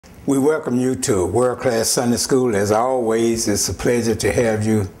We welcome you to World Class Sunday School. As always, it's a pleasure to have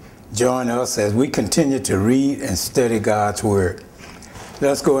you join us as we continue to read and study God's Word.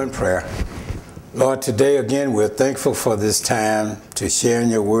 Let's go in prayer. Lord, today again, we're thankful for this time to share in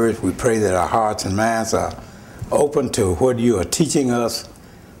your words. We pray that our hearts and minds are open to what you are teaching us,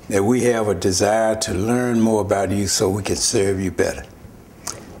 that we have a desire to learn more about you so we can serve you better.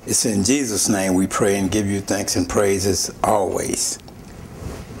 It's in Jesus' name we pray and give you thanks and praises always.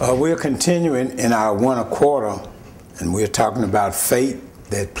 We're continuing in our 1:25, and we're talking about faith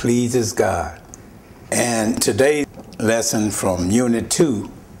that pleases God. And today's lesson from Unit 2,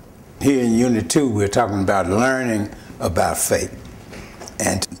 here in Unit 2, we're talking about learning about faith.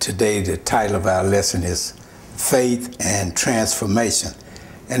 And today the title of our lesson is Faith and Transformation.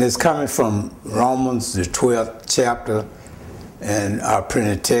 And it's coming from Romans, the 12th chapter, and our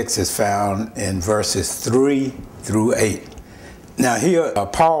printed text is found in verses 3 through 8. Now here,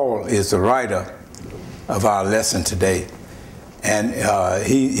 Paul is the writer of our lesson today, and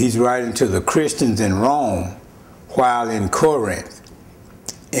he's writing to the Christians in Rome while in Corinth,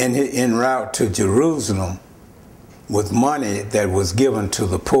 en route to Jerusalem with money that was given to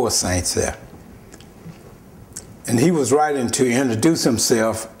the poor saints there. And he was writing to introduce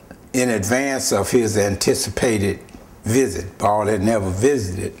himself in advance of his anticipated visit. Paul had never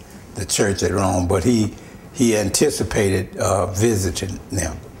visited the church at Rome, but he anticipated visiting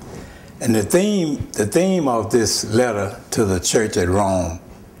them. And the theme of this letter to the church at Rome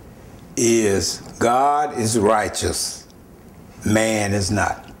is God is righteous, man is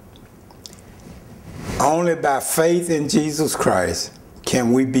not. Only by faith in Jesus Christ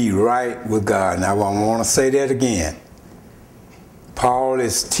can we be right with God. Now I want to say that again. Paul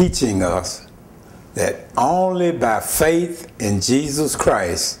is teaching us that only by faith in Jesus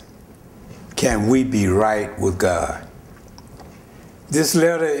Christ can we be right with God. This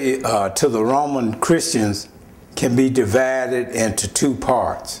letter to the Roman Christians can be divided into two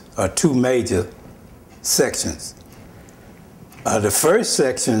parts, or two major sections. The first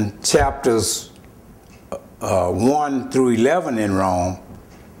section, chapters 1 through 11 in Rome,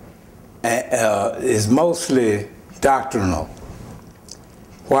 is mostly doctrinal,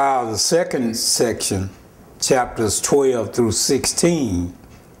 while the second section, chapters 12 through 16,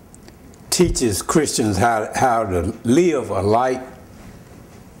 teaches Christians how to live a light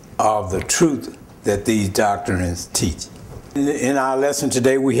of the truth that these doctrines teach. In our lesson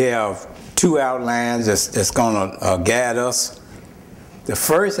today, we have two outlines that's going to guide us. The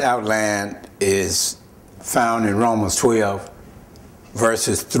first outline is found in Romans 12,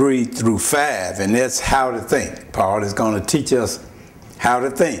 verses 3 through 5, and that's how to think. Paul is going to teach us how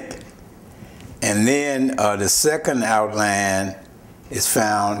to think. And then the second outline is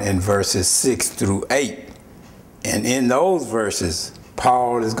found in verses 6 through 8. And in those verses,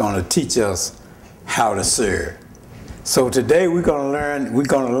 Paul is going to teach us how to serve. So today we're going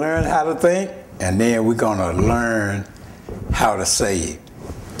to learn how to think, and then we're going to learn how to save.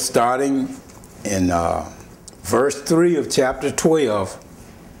 Starting in verse 3 of chapter 12,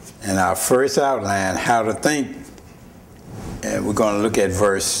 and our first outline, how to think, and we're going to look at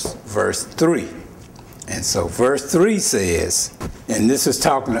verse 3. And so verse 3 says, and this is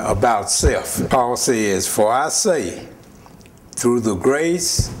talking about self. Paul says, "For I say, through the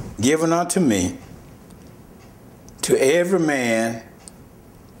grace given unto me, to every man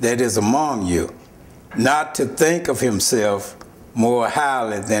that is among you, not to think of himself more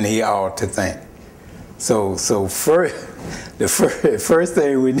highly than he ought to think." So the first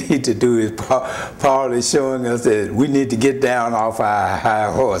thing we need to do is, Paul is showing us that we need to get down off our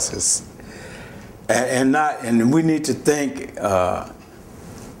high horses. And we need to think.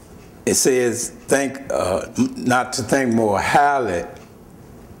 It says, not to think more highly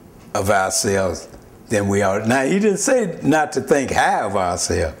of ourselves than we are. Now he didn't say not to think high of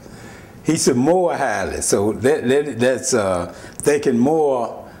ourselves. He said more highly. So that's thinking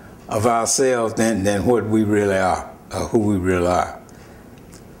more of ourselves than what we really are, or who we really are.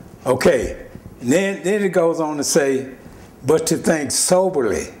 Okay. And then it goes on to say, but to think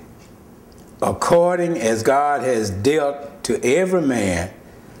soberly, according as God has dealt to every man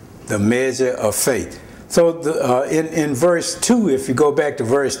the measure of faith. So in verse 2, if you go back to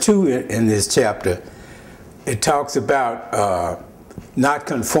verse 2 in this chapter, it talks about not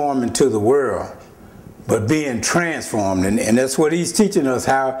conforming to the world, but being transformed. And that's what he's teaching us,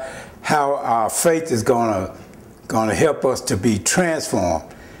 how our faith is going to help us to be transformed.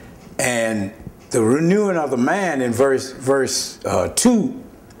 And the renewing of the mind in verse 2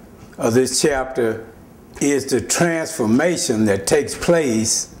 of this chapter is the transformation that takes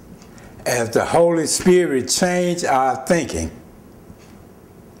place as the Holy Spirit changes our thinking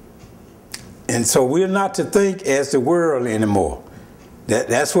And so we're not to think as the world anymore.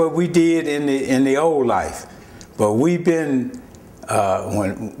 That's what we did in the old life. But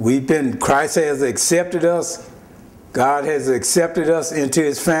Christ has accepted us. God has accepted us into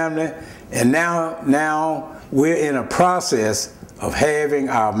his family. And now we're in a process of having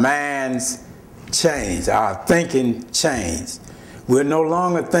our minds changed, our thinking changed. We're no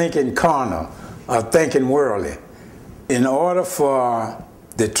longer thinking carnal or thinking worldly. In order for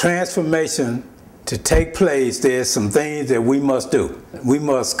the transformation to take place, there's some things that we must do. We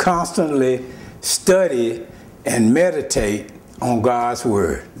must constantly study and meditate on God's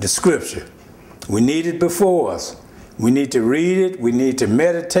word, the scripture. We need it before us. We need to read it, we need to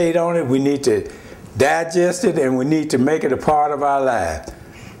meditate on it, we need to digest it, and we need to make it a part of our lives.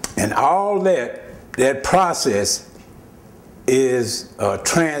 And all that process is a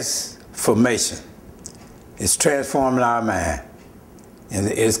transformation. It's transforming our mind. And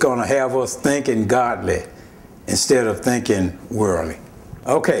it's going to have us thinking godly instead of thinking worldly.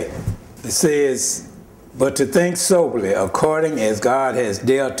 Okay, it says, but to think soberly, according as God has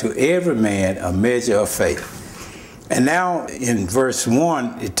dealt to every man a measure of faith. And now in verse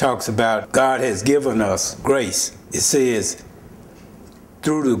 1, it talks about God has given us grace. It says,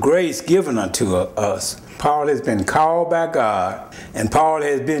 through the grace given unto us, Paul has been called by God, and Paul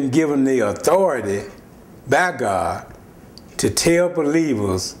has been given the authority by God to tell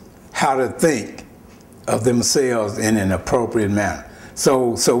believers how to think of themselves in an appropriate manner.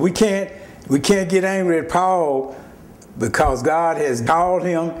 So we can't get angry at Paul because God has called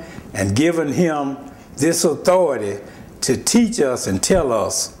him and given him this authority to teach us and tell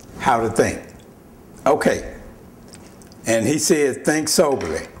us how to think. Okay. And he says, think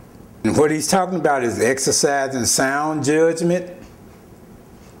soberly. And what he's talking about is exercising sound judgment.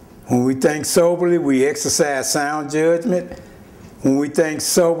 When we think soberly, we exercise sound judgment. When we think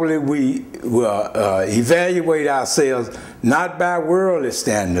soberly, we will evaluate ourselves not by worldly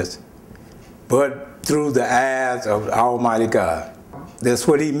standards, but through the eyes of Almighty God. That's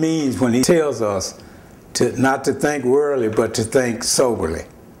what he means when he tells us not to think worldly, but to think soberly.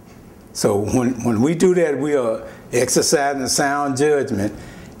 So when we do that, we are exercising sound judgment,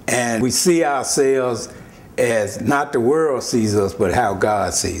 and we see ourselves as not the world sees us, but how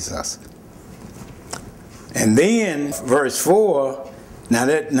God sees us. And then verse 4,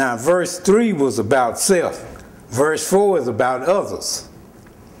 now verse 3 was about self. Verse 4 is about others.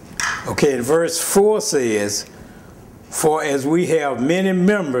 Okay, and verse 4 says, for as we have many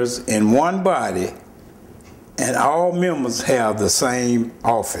members in one body, and all members have the same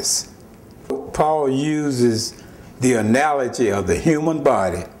office. Paul uses the analogy of the human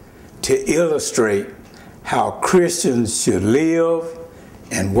body to illustrate how Christians should live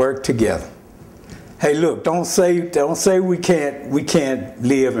and work together. Hey, look, don't say we can't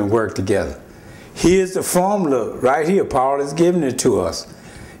live and work together. Here's the formula right here. Paul is giving it to us.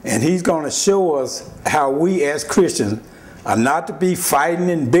 And he's going to show us how we as Christians are not to be fighting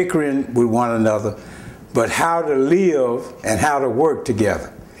and bickering with one another, but how to live and how to work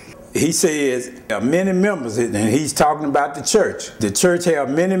together. He says there are many members, and he's talking about the church. The church have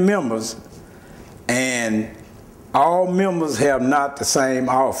many members, and all members have not the same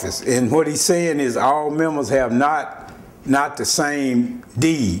office. And what he's saying is all members have not the same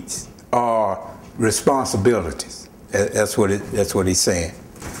deeds or responsibilities. That's what he's saying.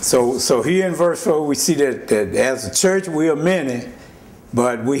 So here in verse 4 we see that as a church we are many,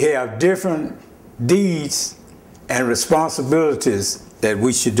 but we have different deeds and responsibilities that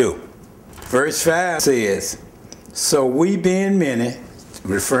we should do. Verse 5 says, so we being many,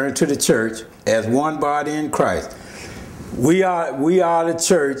 referring to the church, as one body in Christ. We are the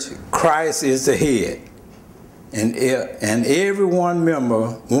church, Christ is the head, and every one member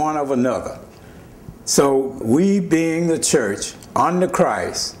one of another. So we being the church under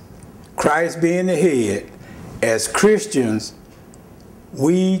Christ, Christ being the head, as Christians,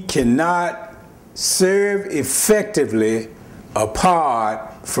 we cannot serve effectively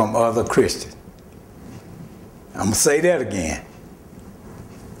apart from other Christians. I'm going to say that again.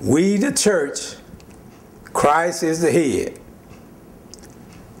 We, the church, Christ is the head.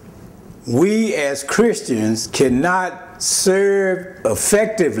 We as Christians cannot serve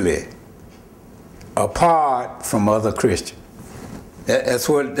effectively apart from other Christians. That's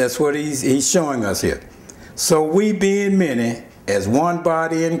what he's showing us here. So we being many as one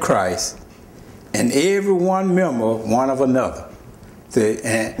body in Christ, and every one member one of another.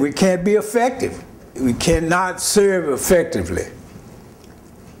 And we can't be effective. We cannot serve effectively.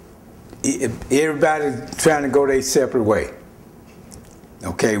 Everybody trying to go their separate way.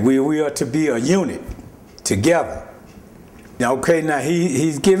 Okay, we are to be a unit together. Okay, now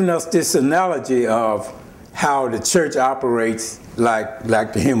he's giving us this analogy of how the church operates like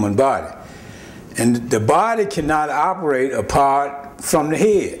the human body. And the body cannot operate apart from the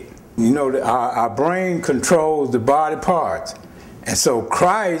head. You know, our brain controls the body parts. And so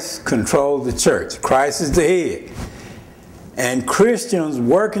Christ controls the church. Christ is the head. And Christians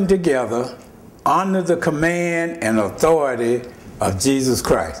working together under the command and authority of Jesus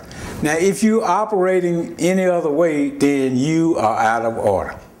Christ. Now, if you're operating any other way, then you are out of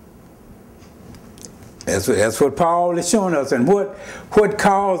order. That's what Paul is showing us. And what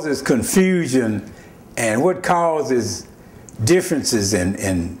causes confusion and what causes differences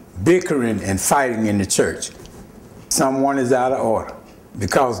and bickering and fighting in the church? Someone is out of order.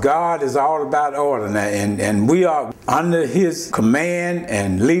 Because God is all about order now, and we are under his command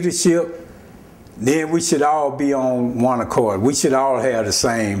and leadership, then we should all be on one accord. We should all have the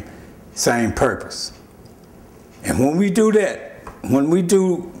same purpose. And when we do that, when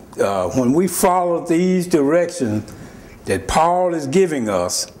we follow these directions that Paul is giving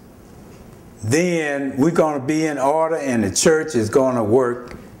us, then we're going to be in order and the church is going to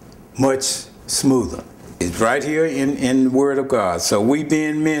work much smoother. It's right here in the Word of God. So we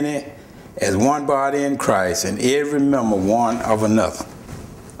being many as one body in Christ and every member one of another.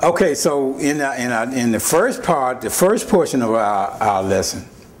 Okay, so in the first part, the first portion of our lesson,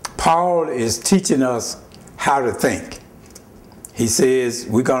 Paul is teaching us how to think. He says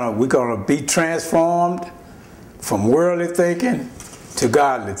we're gonna be transformed from worldly thinking to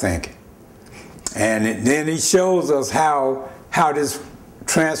godly thinking. And then he shows us how this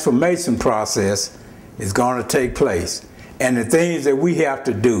transformation process is going to take place and the things that we have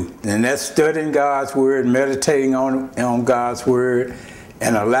to do. And that's studying God's Word, meditating on God's Word,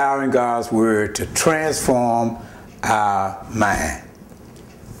 and allowing God's Word to transform our mind.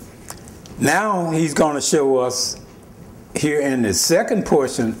 Now he's going to show us here in the second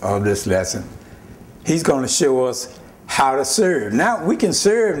portion of this lesson, he's going to show us how to serve. Now we can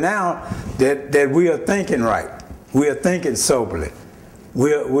serve now that we are thinking right. We are thinking soberly.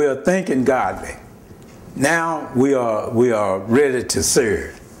 We are thinking godly. Now we are ready to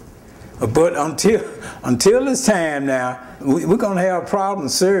serve. But until this time now, we're going to have a problem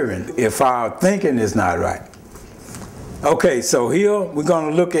serving if our thinking is not right. Okay, so here we're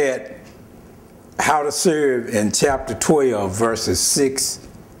going to look at how to serve in chapter 12, verses 6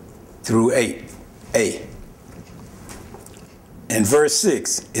 through 8a. In verse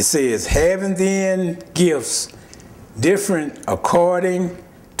 6, it says, having then gifts different according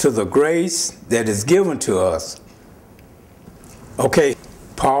to the grace that is given to us. Okay,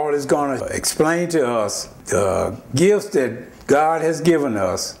 Paul is going to explain to us the gifts that God has given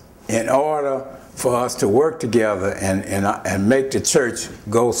us in order for us to work together and make the church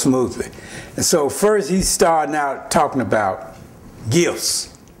go smoothly. And so first he's starting out talking about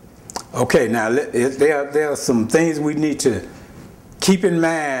gifts. Okay, now there are some things we need to keep in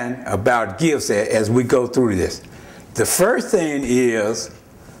mind about gifts as we go through this. The first thing is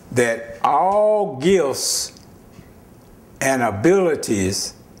that all gifts and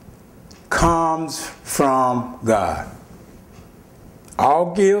abilities comes from God.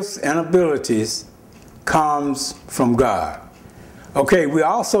 All gifts and abilities comes from God. Okay, we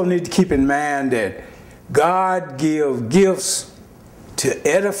also need to keep in mind that God gives gifts to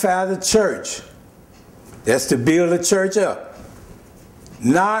edify the church. That's to build the church up,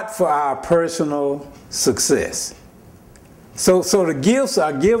 not for our personal success. So the gifts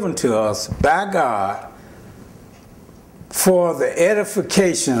are given to us by God for the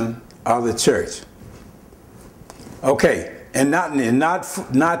edification of the church. Okay, and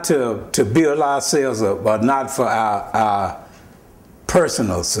not to build ourselves up, but not for our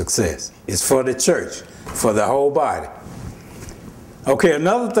personal success. It's for the church, for the whole body. Okay,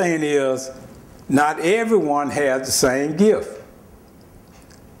 another thing is, not everyone has the same gift.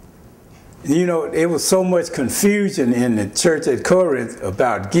 You know, there was so much confusion in the church at Corinth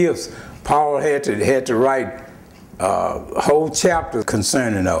about gifts. Paul had to write a whole chapter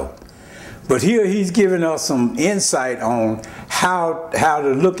concerning those. But here he's giving us some insight on how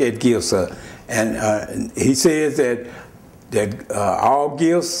to look at gifts. And he says that all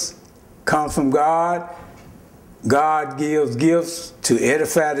gifts come from God. God gives gifts to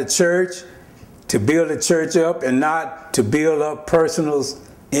edify the church, to build the church up, and not to build up personal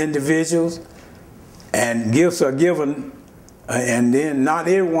individuals. And gifts are given, and then not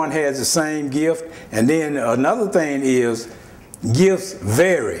everyone has the same gift. And then another thing is, gifts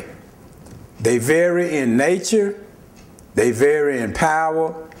vary. They vary in nature, they vary in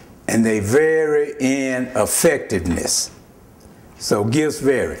power, and they vary in effectiveness. So gifts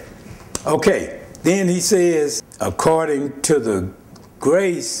vary. Okay, Then he says, according to the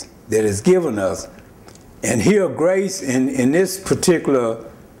grace that is given us. And here grace in this particular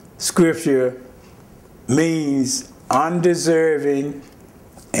scripture means undeserving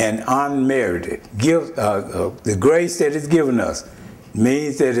and unmerited. The grace that is given us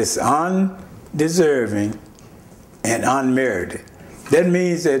means that it's undeserving and unmerited. That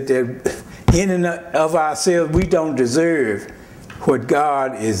means that in and of ourselves, we don't deserve what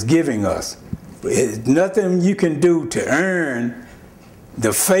God is giving us. It's nothing you can do to earn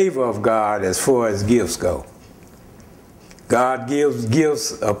the favor of God as far as gifts go. God gives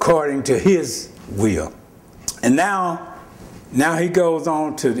gifts according to his will. And now he goes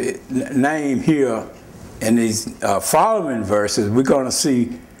on to name here in these following verses, we're going to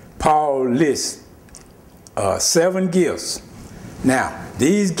see Paul list 7 gifts. Now,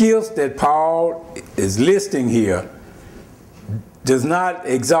 these gifts that Paul is listing here does not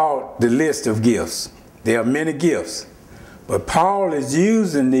exalt the list of gifts. There are many gifts. But Paul is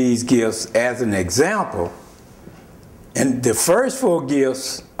using these gifts as an example. And the first 4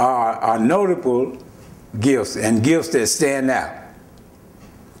 gifts are notable gifts and gifts that stand out.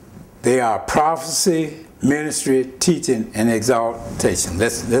 They are prophecy, ministry, teaching, and exaltation.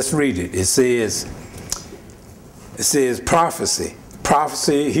 Let's read it. It says prophecy.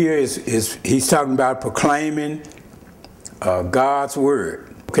 Prophecy here is he's talking about proclaiming God's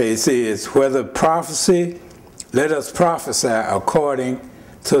word. Okay, it says, whether prophecy, let us prophesy according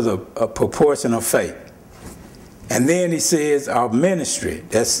to the proportion of faith. And then he says our ministry,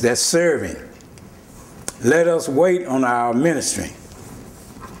 that's serving. Let us wait on our ministry.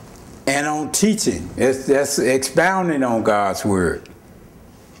 And on teaching, that's expounding on God's word.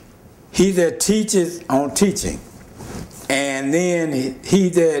 He that teaches on teaching. And then he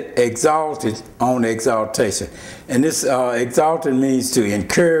that exalted on exaltation. And this exalted means to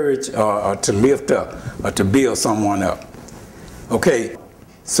encourage or to lift up or to build someone up. Okay,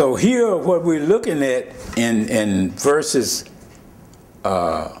 so here what we're looking at in verses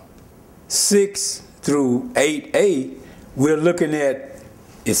 6 through 8a, we're looking at,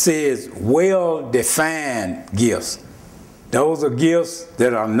 it says, well-defined gifts. Those are gifts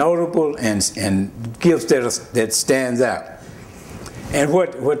that are notable and gifts that stands out. And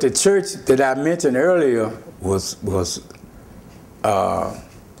what the church that I mentioned earlier was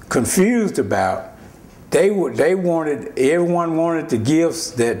confused about. Everyone wanted the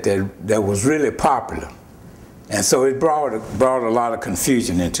gifts that was really popular, and so it brought a lot of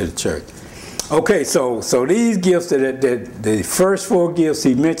confusion into the church. Okay, so these gifts that the first 4 gifts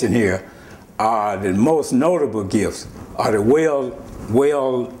he mentioned here are the most notable gifts, are the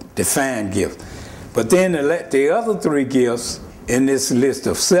well-defined gifts. But then the other 3 gifts in this list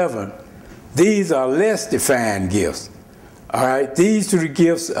of 7, these are less defined gifts. All right, these 3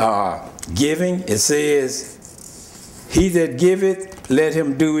 gifts are giving. It says, he that giveth, let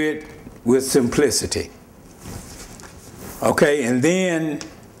him do it with simplicity. Okay, and then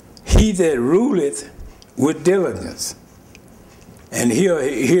he that ruleth with diligence. And here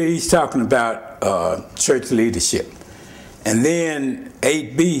he's talking about church leadership. And then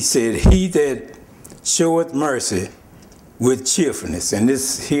 8b said, he that showeth mercy with cheerfulness. And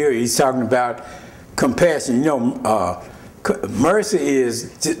this here he's talking about compassion. You know, mercy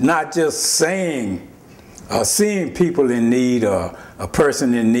is not just seeing people in need or a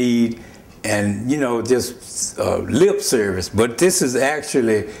person in need and, you know, just lip service, but this is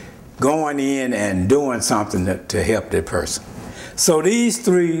actually going in and doing something to help that person. So these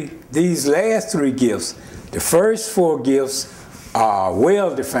last 3 gifts, the first 4 gifts are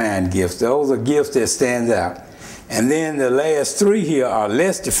well-defined gifts. Those are gifts that stand out. And then the last 3 here are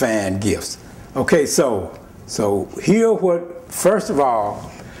less defined gifts. Okay, so here first of all,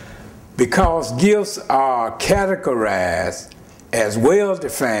 because gifts are categorized as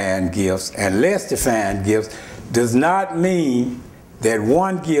well-defined gifts and less defined gifts, does not mean that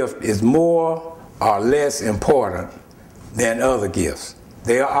one gift is more or less important than other gifts.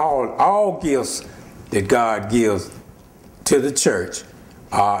 They are all gifts that God gives to the church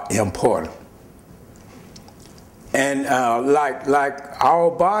are important. And like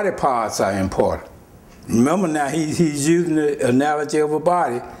all body parts are important. Remember now, he's using the analogy of a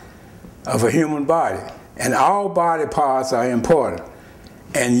body, of a human body. And all body parts are important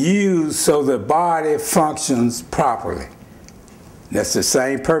and used so the body functions properly. That's the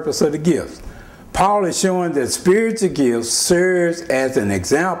same purpose of the gifts. Paul is showing that spiritual gifts serves as an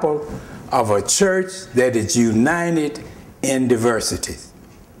example of a church that is united in diversity.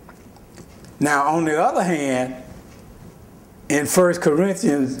 Now, on the other hand, in 1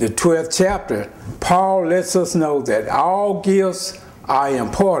 Corinthians, the 12th chapter, Paul lets us know that all gifts are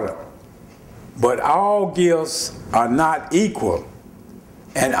important, But all gifts are not equal,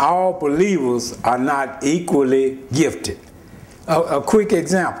 and all believers are not equally gifted. A quick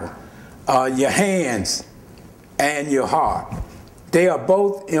example, your hands and your heart. They are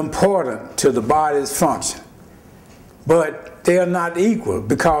both important to the body's function, but they are not equal,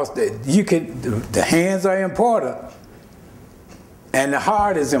 because the hands are important and the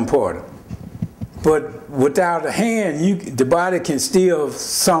heart is important. But without a hand, the body can still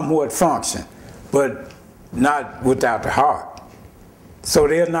somewhat function, but not without the heart. So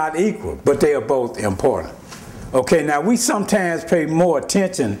they're not equal, but they are both important. Okay, now we sometimes pay more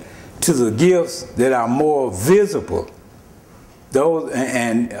attention to the gifts that are more visible, those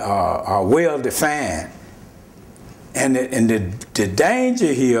and are well defined. And the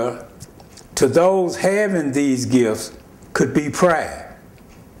danger here to those having these gifts could be pride.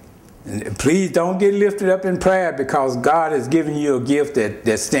 And please don't get lifted up in pride, because God has given you a gift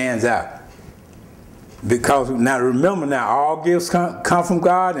that stands out. Because now remember, all gifts come from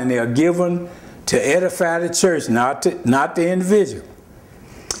God, and they are given to edify the church, not the individual.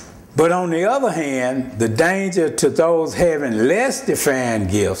 But on the other hand, the danger to those having less defined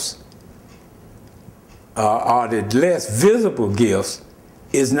gifts, or the less visible gifts,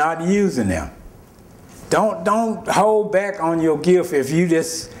 is not using them. Don't hold back on your gift if you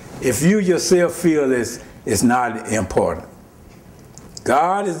yourself feel it's not important.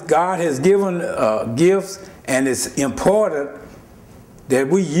 God has given gifts, and it's important that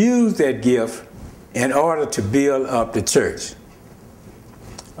we use that gift in order to build up the church.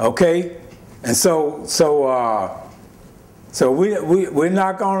 Okay, and so we're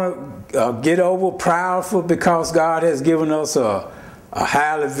not going to get over proudful because God has given us a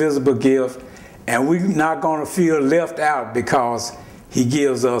highly visible gift, and we're not going to feel left out because He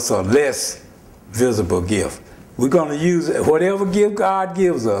gives us a less visible gift. We're going to use whatever gift God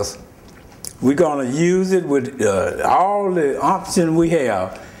gives us. We're going to use it with all the options we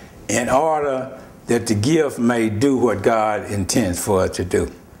have in order that the gift may do what God intends for it to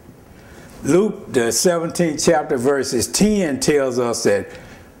do. Luke, the 17th chapter, verses 10 tells us that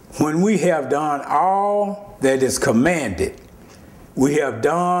when we have done all that is commanded, we have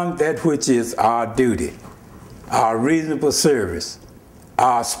done that which is our duty, our reasonable service,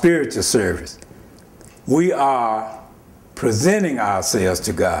 our spiritual service. We are presenting ourselves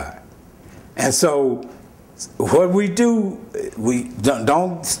to God. And so what we do, we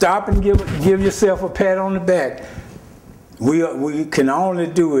don't stop and give yourself a pat on the back. We can only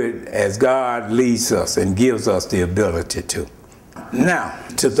do it as God leads us and gives us the ability to. Now,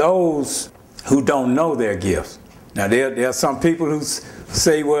 to those who don't know their gifts. Now, there are some people who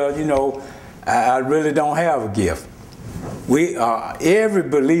say, well, you know, I really don't have a gift. Every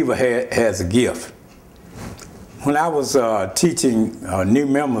believer has a gift. When I was teaching a new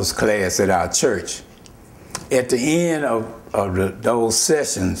members class at our church, at the end of those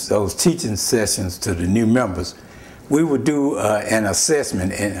sessions, those teaching sessions to the new members, we would do an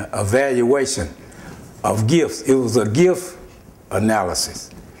assessment and evaluation of gifts. It was a gift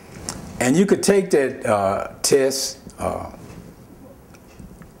analysis. And you could take that test,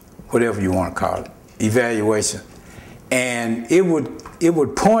 whatever you want to call it, evaluation, and it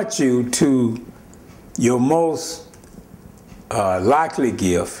would point you to your most likely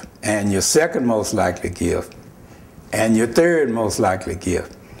gift, and your second most likely gift, and your third most likely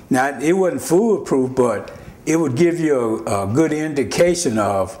gift. Now, it wasn't foolproof, but it would give you a good indication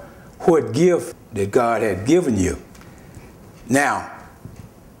of what gift that God had given you. Now,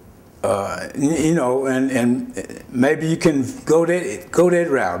 you know, and maybe you can go that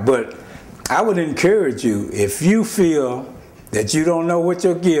route, but I would encourage you, if you feel that you don't know what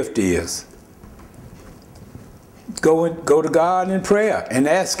your gift is, go to God in prayer and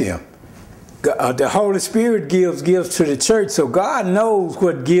ask Him. The Holy Spirit gives gifts to the church, so God knows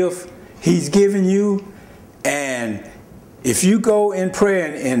what gift He's given you. And if you go in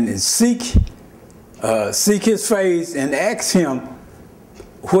prayer and seek His face and ask Him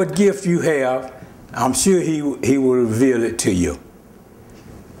what gift you have, I'm sure He will reveal it to you.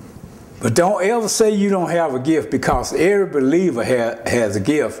 But don't ever say you don't have a gift, because every believer has a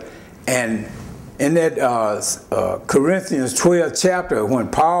gift. And in that Corinthians 12 chapter, when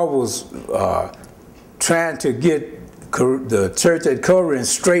Paul was trying to get the church at Corinth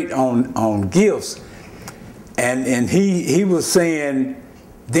straight on gifts, and he was saying,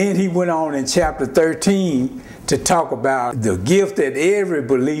 then he went on in chapter 13 to talk about the gift that every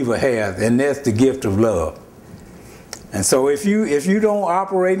believer has, and that's the gift of love. And so if you don't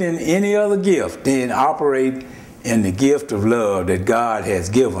operate in any other gift, then operate in the gift of love that God has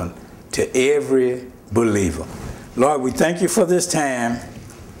given to every believer. Lord, we thank you for this time,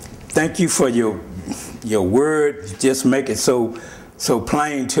 Thank you for your word. You just make it so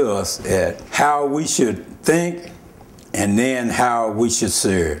plain to us at how we should think and then how we should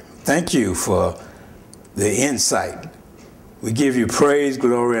serve. Thank you for the insight. We give you praise,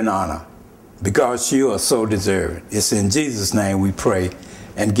 glory, and honor because you are so deserving. It's in Jesus' name we pray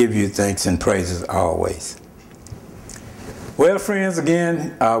and give you thanks and praises always. Well, friends,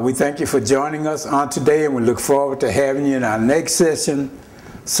 again, we thank you for joining us on today, and we look forward to having you in our next session.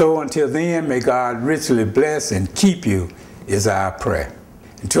 So until then, may God richly bless and keep you is our prayer.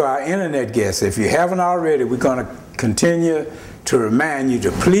 And to our internet guests, if you haven't already, we're going to continue to remind you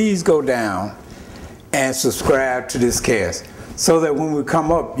to please go down and subscribe to this cast so that when we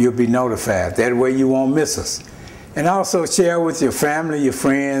come up, you'll be notified. That way you won't miss us. And also share with your family, your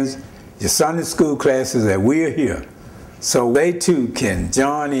friends, your Sunday school classes that we're here, so they too can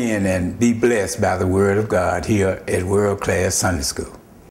join in and be blessed by the Word of God here at World Class Sunday School.